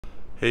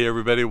Hey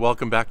everybody,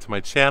 welcome back to my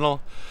channel.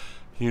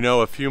 You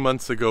know, a few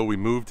months ago we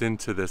moved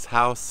into this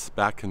house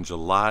back in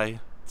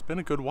July. It's been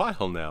a good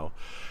while now.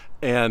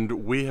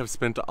 And we have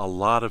spent a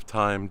lot of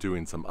time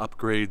doing some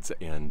upgrades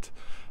and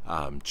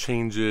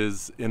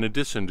changes, in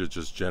addition to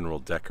just general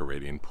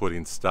decorating,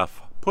 putting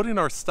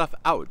our stuff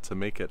out to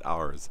make it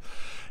ours.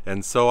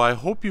 And so I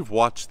hope you've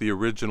watched the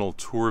original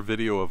tour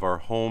video of our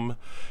home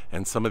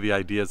and some of the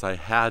ideas I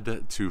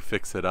had to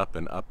fix it up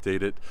and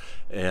update it.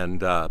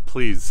 And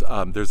please,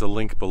 there's a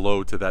link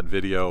below to that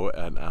video,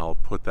 and I'll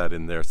put that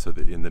in there so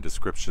that in the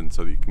description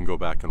so that you can go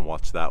back and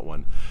watch that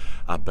one.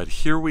 But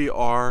here we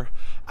are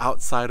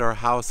outside our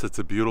house. It's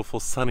a beautiful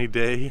sunny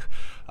day,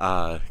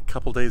 a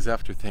couple days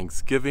after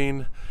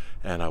Thanksgiving,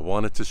 and I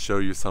wanted to show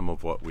you some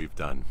of what we've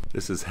done.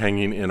 This is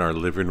hanging in our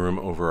living room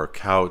over our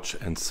couch,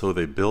 and so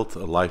they built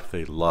a life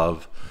they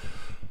love.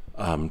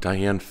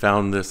 Diane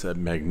found this at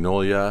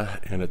Magnolia,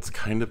 and it's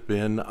kind of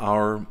been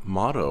our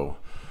motto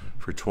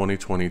for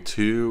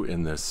 2022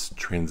 in this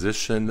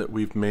transition that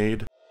we've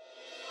made.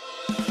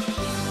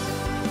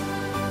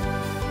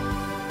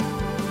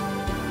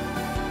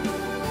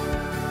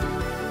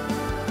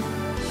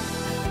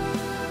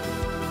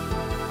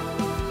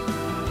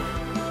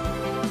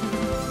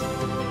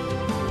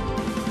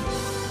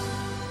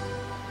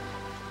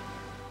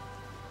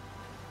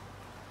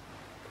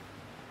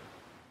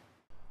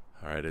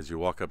 Alright, as you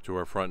walk up to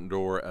our front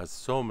door, as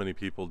so many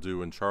people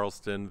do in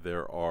Charleston,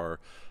 there are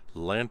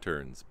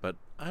lanterns, but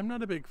I'm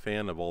not a big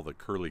fan of all the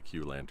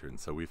curly-Q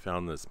lanterns, so we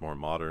found this more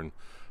modern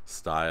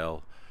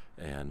style,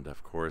 and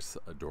of course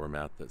a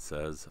doormat that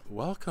says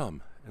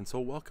welcome. And so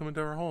welcome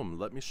into our home.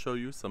 Let me show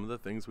you some of the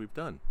things we've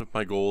done. One of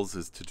my goals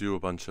is to do a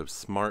bunch of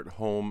smart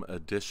home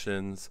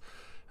additions.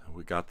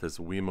 We got this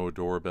Wemo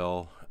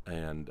doorbell,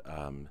 and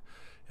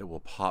it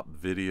will pop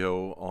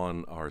video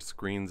on our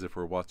screens if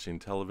we're watching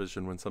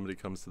television when somebody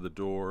comes to the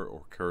door, or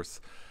of course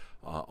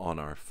on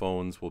our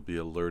phones we'll be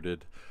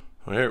alerted.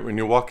 All right, when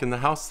you walk in the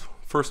house,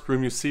 first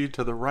room you see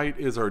to the right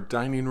is our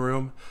dining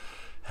room,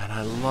 and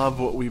I love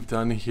what we've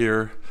done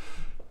here.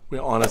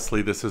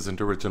 Honestly, this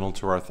isn't original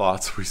to our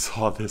thoughts. We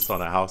saw this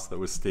on a house that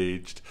was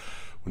staged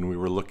when we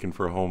were looking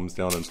for homes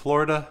down in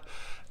Florida,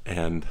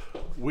 and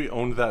we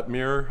owned that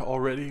mirror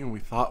already, and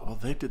we thought, well,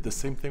 they did the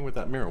same thing with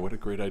that mirror. What a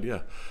great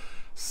idea.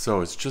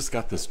 So it's just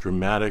got this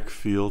dramatic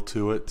feel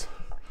to it.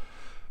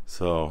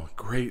 So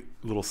great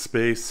little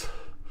space.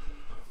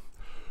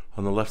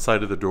 On the left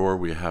side of the door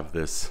we have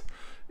this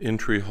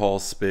entry hall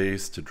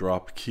space to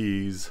drop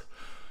keys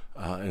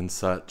and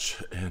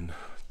such, and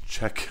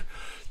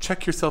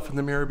check yourself in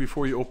the mirror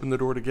before you open the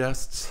door to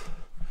guests.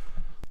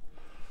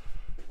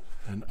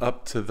 And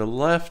up to the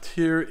left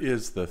here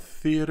is the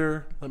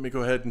theater. Let me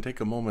go ahead and take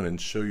a moment and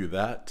show you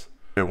that.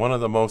 One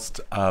of the most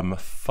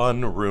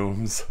fun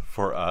rooms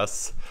for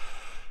us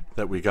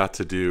that we got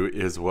to do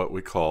is what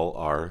we call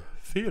our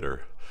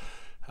theater.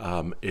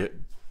 It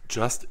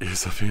just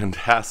is a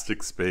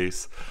fantastic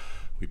space.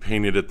 We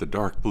painted it the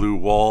dark blue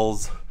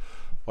walls,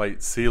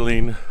 white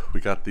ceiling.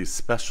 We got these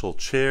special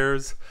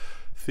chairs,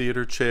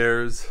 theater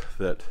chairs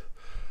that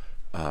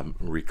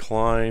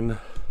recline.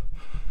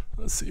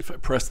 Let's see if I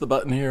press the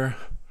button here.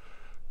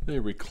 They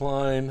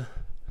recline.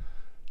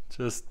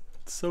 Just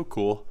so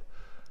cool.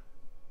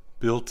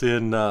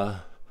 Built-in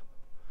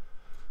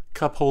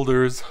cup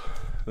holders.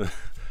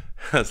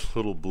 Has a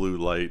little blue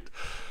light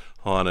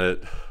on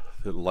it.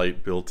 The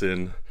light built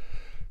in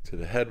to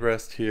the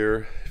headrest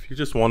here. If you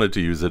just wanted to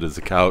use it as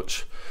a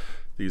couch,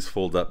 these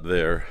fold up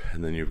there,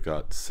 and then you've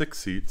got 6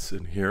 seats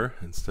in here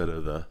instead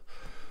of the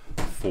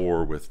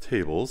 4 with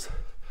tables.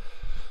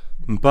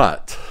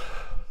 But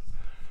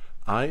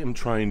I am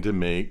trying to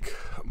make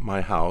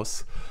my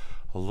house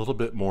a little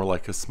bit more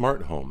like a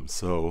smart home,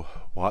 so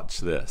watch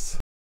this.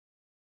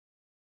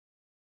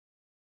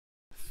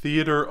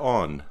 Theater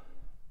on.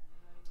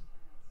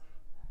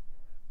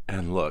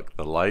 And look,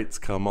 the lights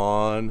come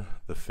on,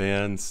 the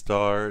fan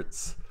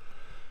starts,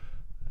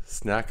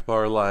 snack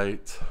bar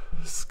light,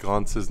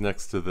 sconces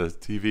next to the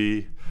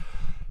TV,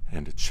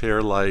 and a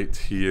chair light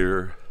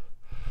here.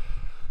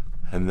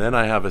 And then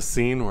I have a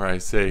scene where I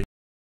say,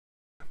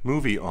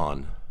 movie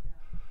on.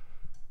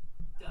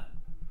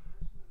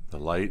 The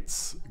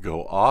lights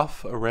go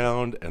off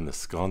around and the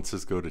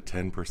sconces go to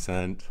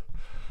 10%.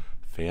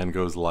 Fan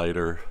goes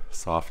lighter,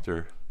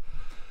 softer.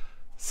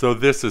 So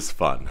this is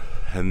fun.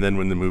 And then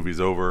when the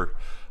movie's over,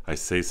 I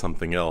say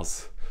something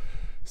else.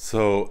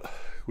 So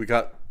we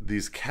got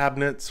these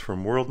cabinets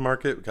from World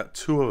Market. We got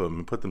 2 of them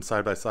and put them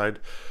side by side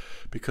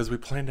because we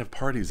plan to have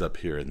parties up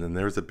here. And then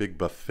there's a big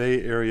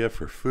buffet area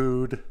for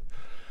food.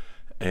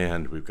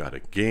 And we've got a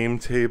game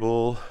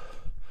table.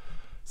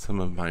 Some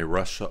of my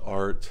Russia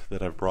art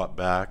that I've brought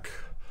back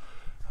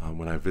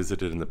when I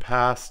visited in the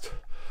past.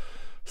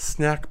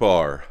 Snack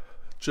bar.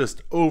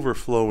 Just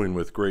overflowing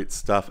with great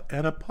stuff,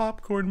 and a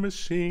popcorn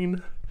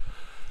machine.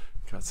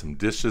 Got some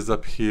dishes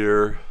up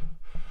here.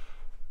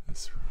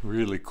 This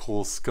really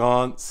cool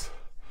sconce.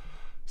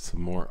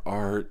 Some more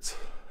art.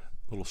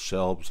 Little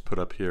shelves put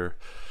up here.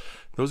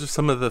 Those are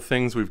some of the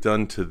things we've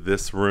done to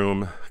this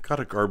room. Got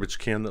a garbage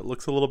can that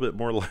looks a little bit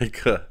more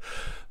like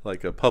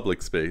like a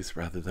public space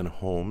rather than a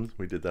home.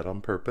 We did that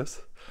on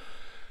purpose.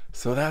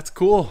 So that's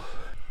cool.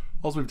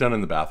 All we've done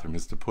in the bathroom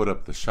is to put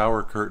up the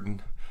shower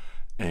curtain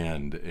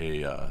and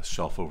a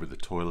shelf over the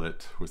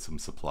toilet with some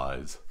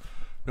supplies.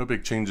 No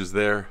big changes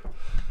there.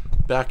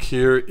 Back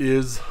here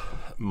is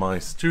my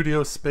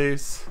studio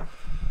space.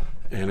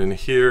 And in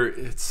here,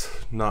 it's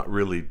not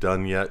really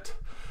done yet,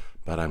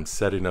 but I'm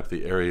setting up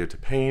the area to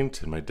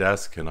paint and my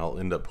desk, and I'll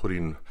end up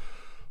putting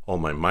all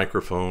my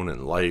microphone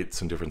and lights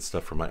and different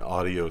stuff for my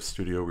audio,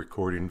 studio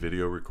recording,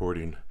 video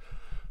recording,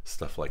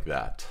 stuff like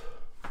that.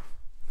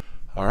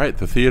 All right,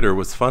 the theater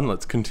was fun.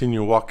 Let's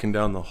continue walking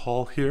down the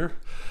hall here.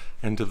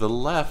 And to the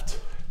left,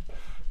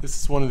 this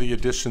is one of the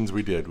additions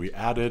we did. We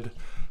added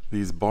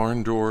these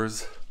barn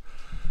doors.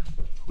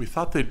 We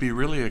thought they'd be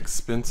really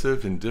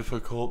expensive and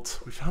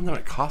difficult. We found them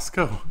at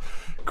Costco.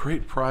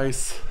 Great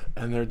price.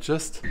 And they're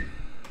just,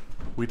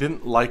 we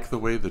didn't like the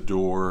way the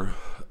door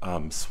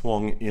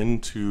swung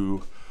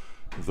into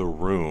the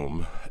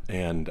room.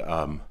 And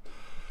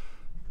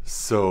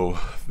so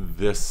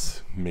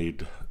this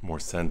made more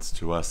sense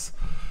to us.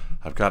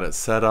 I've got it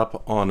set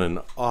up on an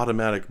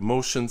automatic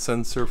motion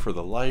sensor for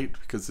the light,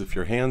 because if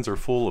your hands are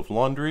full of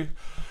laundry,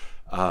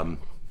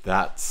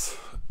 that's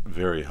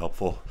very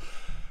helpful.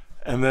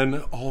 And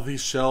then all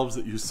these shelves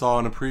that you saw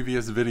in a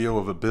previous video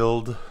of a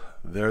build,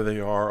 there they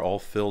are, all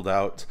filled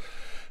out.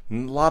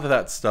 And a lot of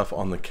that stuff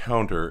on the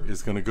counter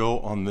is going to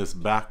go on this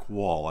back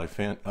wall.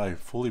 I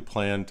fully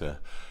plan to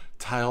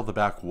tile the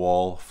back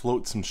wall,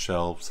 float some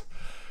shelves,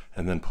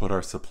 and then put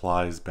our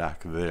supplies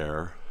back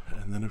there.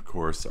 And then of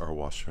course our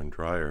washer and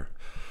dryer.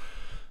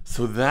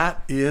 So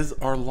that is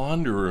our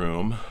laundry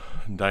room.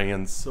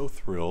 Diane's so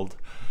thrilled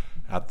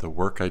at the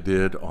work I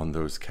did on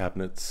those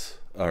cabinets,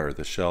 or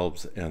the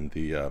shelves, and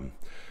the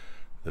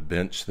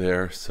bench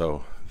there.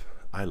 So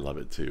I love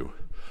it too.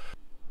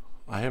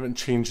 I haven't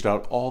changed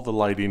out all the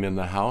lighting in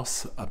the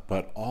house,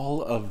 but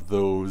all of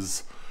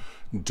those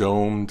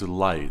domed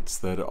lights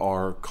that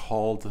are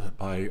called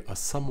by a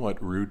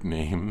somewhat rude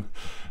name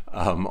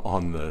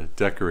on the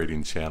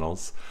decorating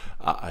channels,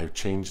 I've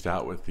changed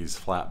out with these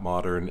flat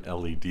modern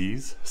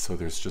LEDs, so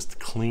there's just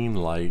clean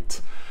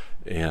light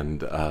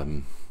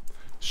and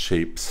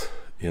shapes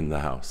in the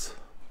house.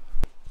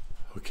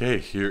 Okay,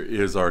 here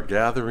is our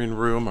gathering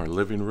room, our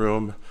living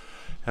room,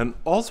 and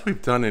all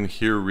we've done in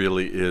here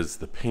really is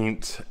the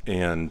paint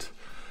and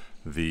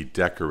the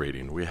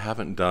decorating. We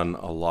haven't done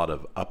a lot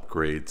of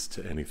upgrades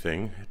to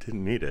anything. It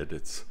didn't need it.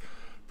 It's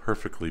a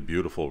perfectly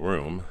beautiful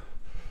room.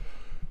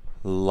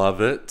 Love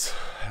it.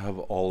 Have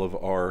all of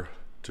our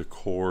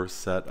decor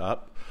set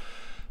up,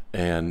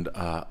 and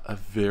a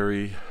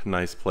very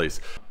nice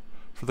place.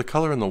 For the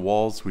color in the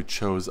walls, we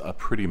chose a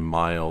pretty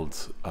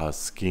mild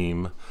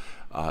scheme.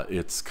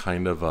 It's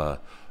kind of a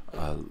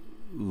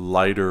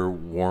lighter,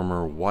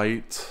 warmer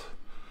white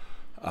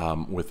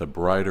with a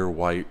brighter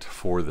white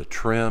for the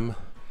trim.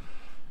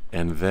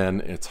 And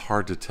then it's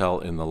hard to tell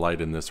in the light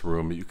in this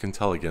room, but you can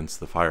tell against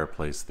the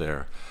fireplace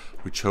there.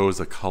 We chose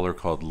a color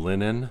called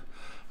linen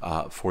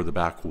for the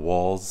back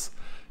walls.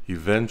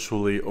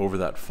 Eventually, over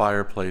that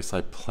fireplace,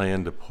 I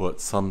plan to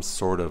put some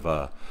sort of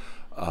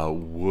a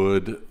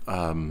wood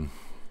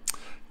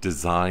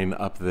design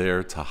up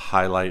there to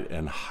highlight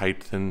and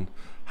heighten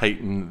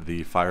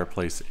the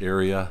fireplace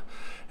area,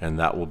 and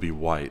that will be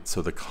white.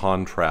 So the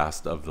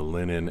contrast of the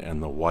linen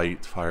and the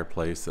white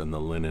fireplace and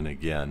the linen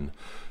again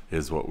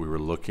is what we were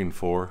looking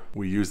for.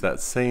 We use that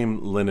same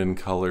linen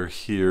color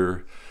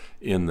here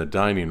in the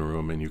dining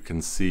room, and you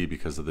can see,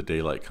 because of the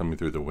daylight coming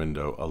through the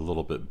window, a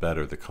little bit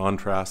better the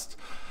contrast.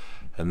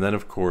 And then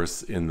of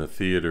course in the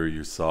theater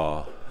you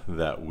saw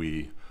that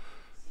we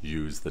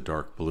use the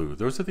dark blue.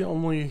 Those are the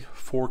only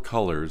 4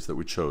 colors that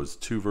we chose.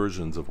 2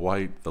 versions of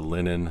white, the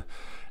linen,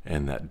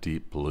 and that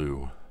deep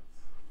blue.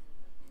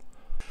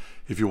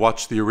 If you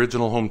watched the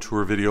original home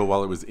tour video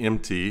while it was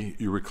empty,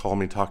 you recall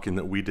me talking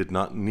that we did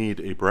not need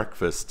a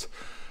breakfast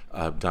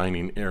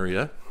dining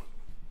area.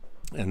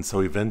 And so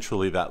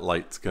eventually that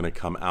light's going to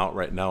come out.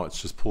 Right now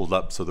it's just pulled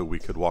up so that we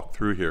could walk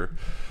through here.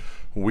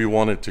 We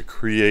wanted to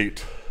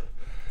create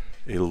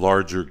a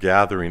larger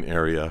gathering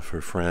area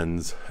for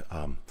friends,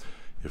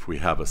 if we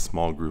have a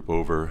small group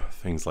over,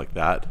 things like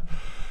that.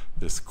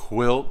 This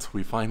quilt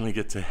we finally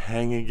get to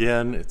hang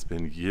again. It's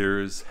been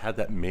years. Had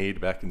that made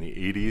back in the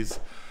 80s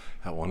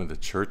at one of the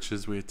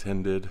churches we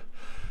attended.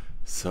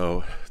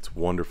 So it's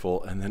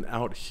wonderful. And then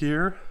out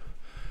here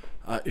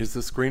is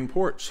the screened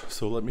porch.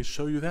 So let me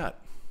show you that.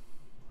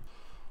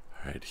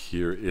 All right,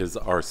 here is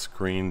our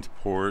screened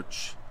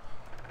porch.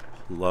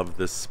 Love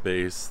this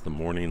space, the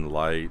morning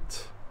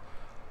light.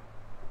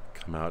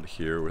 Come out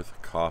here with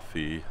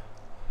coffee.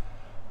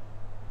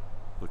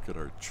 Look at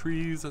our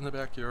trees in the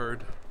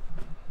backyard.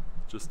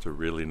 Just a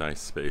really nice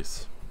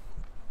space.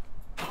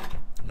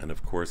 And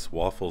of course,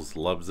 Waffles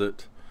loves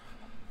it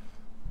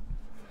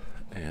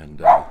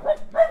and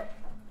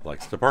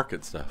likes to bark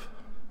at stuff.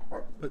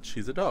 But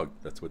she's a dog,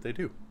 that's what they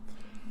do.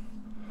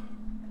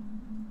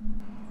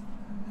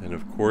 And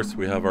of course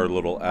we have our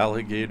little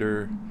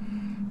alligator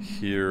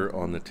here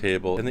on the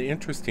table. And the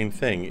interesting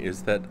thing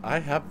is that I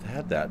have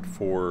had that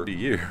for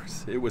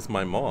years. It was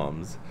my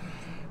mom's,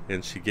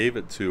 and she gave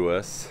it to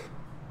us.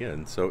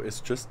 And so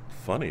it's just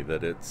funny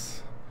that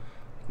it's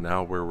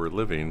now where we're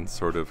living,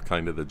 sort of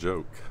kind of the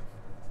joke.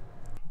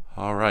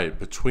 All right,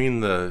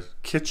 between the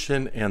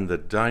kitchen and the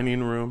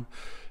dining room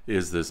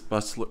is this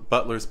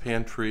butler's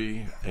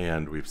pantry,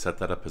 and we've set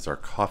that up as our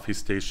coffee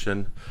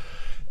station.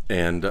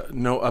 And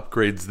no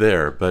upgrades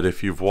there, but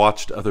if you've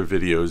watched other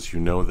videos, you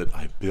know that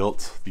I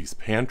built these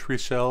pantry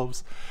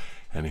shelves,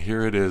 and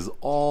here it is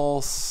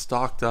all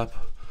stocked up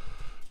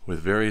with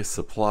various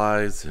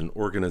supplies and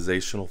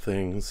organizational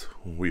things.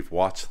 We've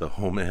watched the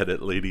Home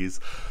Edit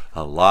ladies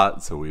a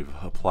lot, so we've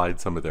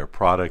applied some of their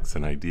products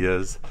and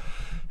ideas,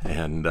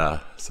 and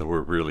so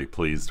we're really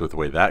pleased with the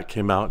way that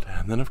came out.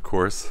 And then of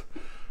course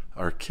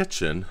our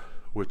kitchen,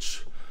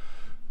 which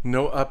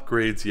no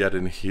upgrades yet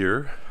in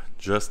here,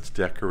 just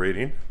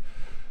decorating.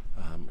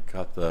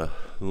 Got the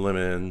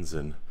lemons,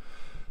 and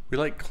we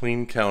like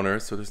clean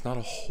counters, so there's not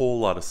a whole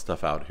lot of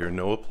stuff out here.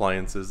 No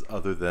appliances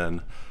other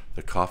than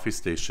the coffee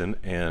station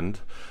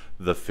and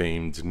the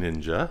famed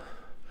Ninja,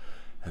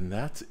 and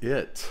that's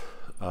it.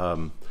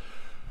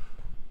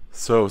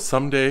 So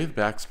someday the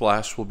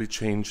backsplash will be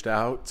changed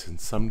out, and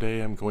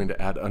someday I'm going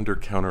to add under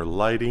counter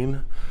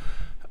lighting,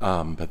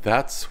 but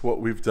that's what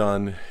we've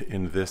done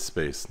in this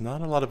space.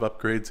 Not a lot of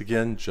upgrades,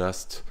 again,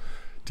 just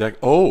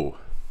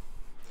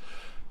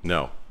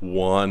no,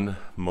 one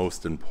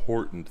most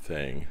important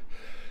thing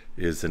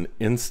is an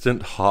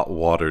instant hot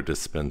water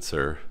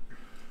dispenser.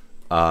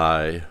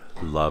 I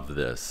love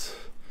this.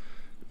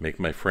 Make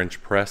my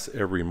French press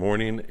every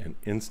morning and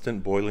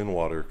instant boiling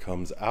water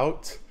comes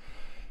out.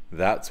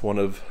 That's one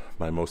of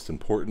my most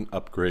important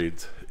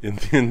upgrades in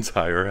the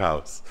entire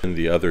house. And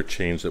the other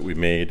change that we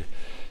made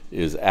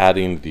is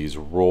adding these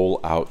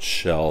roll-out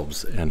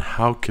shelves, and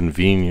how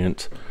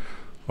convenient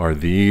are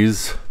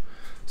these?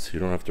 So you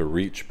don't have to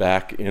reach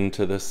back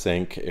into the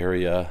sink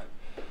area.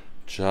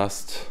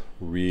 Just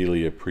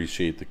really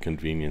appreciate the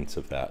convenience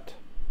of that.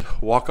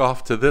 Walk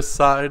off to this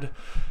side,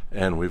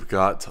 and we've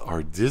got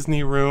our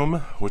Disney room,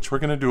 which we're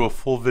going to do a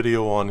full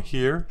video on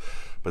here,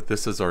 but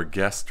this is our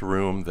guest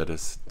room that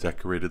is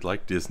decorated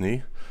like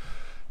Disney.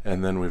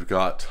 And then we've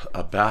got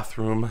a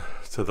bathroom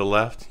to the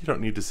left. You don't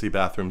need to see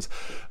bathrooms,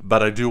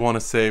 but I do want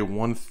to say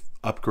one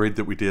upgrade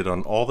that we did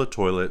on all the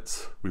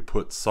toilets. We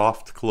put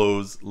soft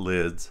close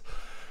lids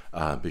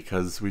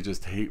because we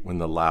just hate when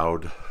the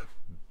loud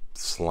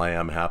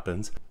slam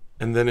happens.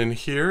 And then in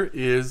here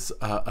is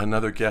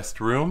another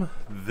guest room.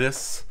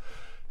 This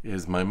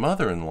is my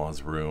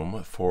mother-in-law's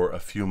room for a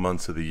few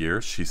months of the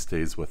year. She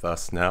stays with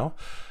us now,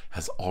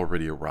 has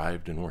already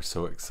arrived, and we're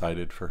so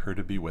excited for her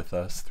to be with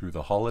us through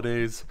the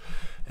holidays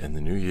and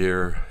the new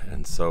year.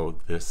 And so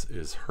this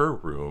is her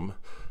room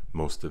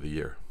most of the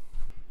year.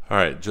 All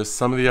right, just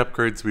some of the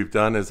upgrades we've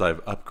done is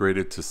I've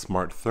upgraded to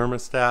smart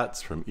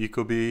thermostats from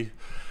Ecobee.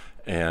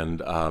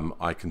 And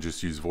I can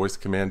just use voice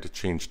command to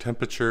change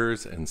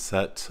temperatures and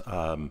set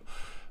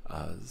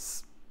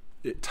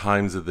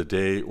times of the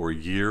day or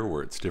year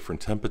where it's different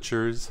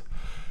temperatures.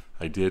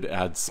 I did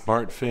add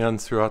smart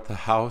fans throughout the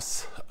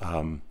house.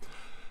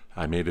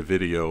 I made a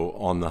video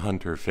on the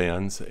Hunter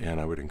fans, and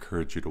I would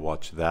encourage you to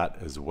watch that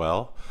as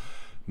well.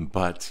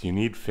 But you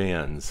need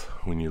fans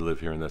when you live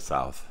here in the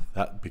South.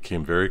 That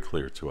became very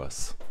clear to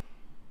us.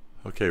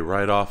 Okay,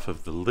 right off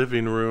of the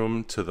living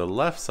room to the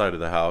left side of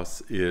the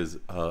house is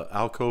an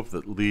alcove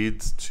that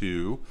leads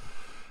to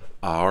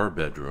our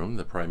bedroom,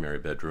 the primary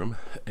bedroom,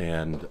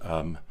 and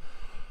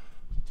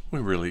we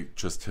really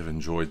just have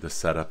enjoyed the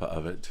setup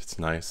of it. It's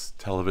nice.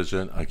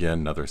 Television, again,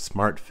 another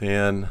smart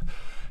fan,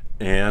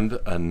 and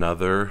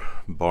another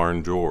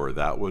barn door.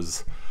 That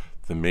was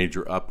the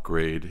major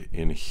upgrade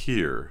in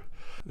here.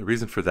 The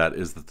reason for that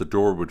is that the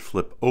door would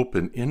flip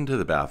open into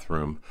the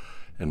bathroom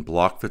and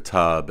block the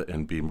tub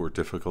and be more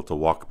difficult to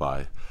walk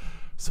by.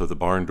 So the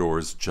barn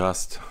doors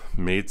just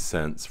made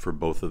sense for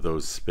both of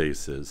those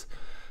spaces,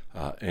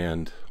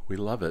 and we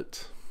love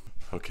it.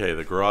 Okay,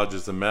 the garage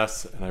is a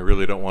mess, and I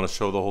really don't want to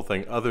show the whole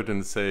thing other than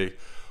to say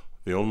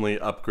the only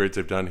upgrades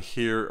I've done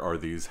here are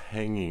these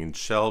hanging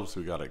shelves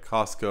we got at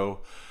Costco,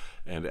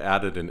 and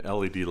added an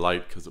LED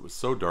light because it was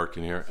so dark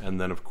in here. And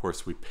then of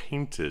course we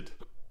painted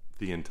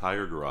the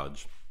entire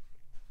garage.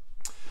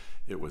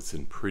 It was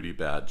in pretty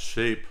bad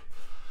shape,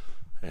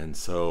 and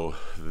so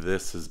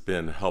this has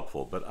been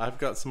helpful. But I've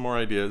got some more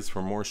ideas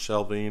for more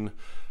shelving,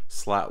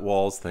 slat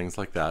walls, things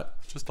like that.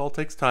 Just all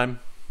takes time.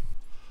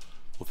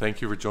 Well,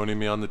 thank you for joining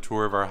me on the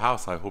tour of our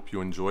house. I hope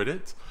you enjoyed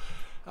it.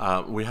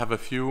 We have a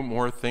few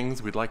more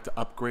things we'd like to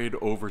upgrade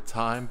over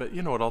time, but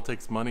you know, it all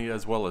takes money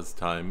as well as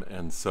time.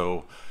 And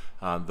so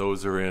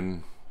those are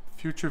in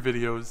future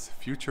videos,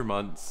 future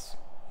months,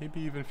 maybe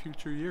even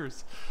future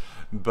years.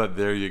 But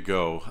there you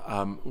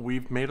go.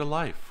 We've made a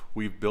life.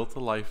 We've built a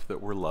life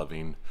that we're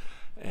loving,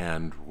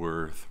 and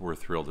we're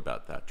thrilled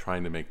about that,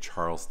 trying to make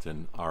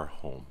Charleston our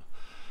home.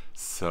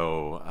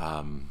 So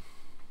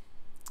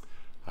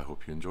I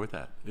hope you enjoyed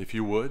that. If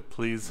you would,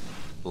 please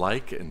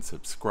like and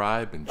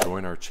subscribe and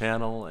join our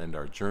channel and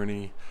our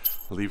journey.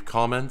 Leave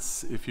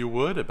comments, if you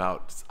would,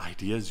 about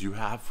ideas you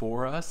have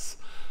for us.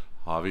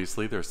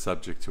 Obviously, they're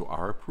subject to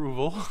our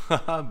approval,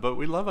 but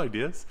we love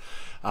ideas.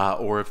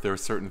 Or if there are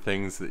certain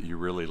things that you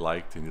really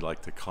liked and you'd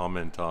like to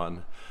comment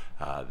on,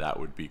 that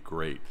would be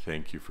great.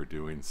 Thank you for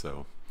doing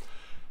so.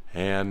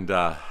 And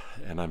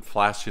I'm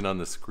flashing on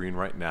the screen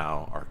right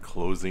now our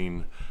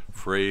closing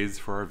phrase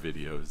for our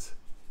videos.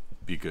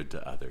 Be good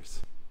to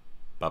others.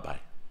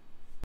 Bye-bye.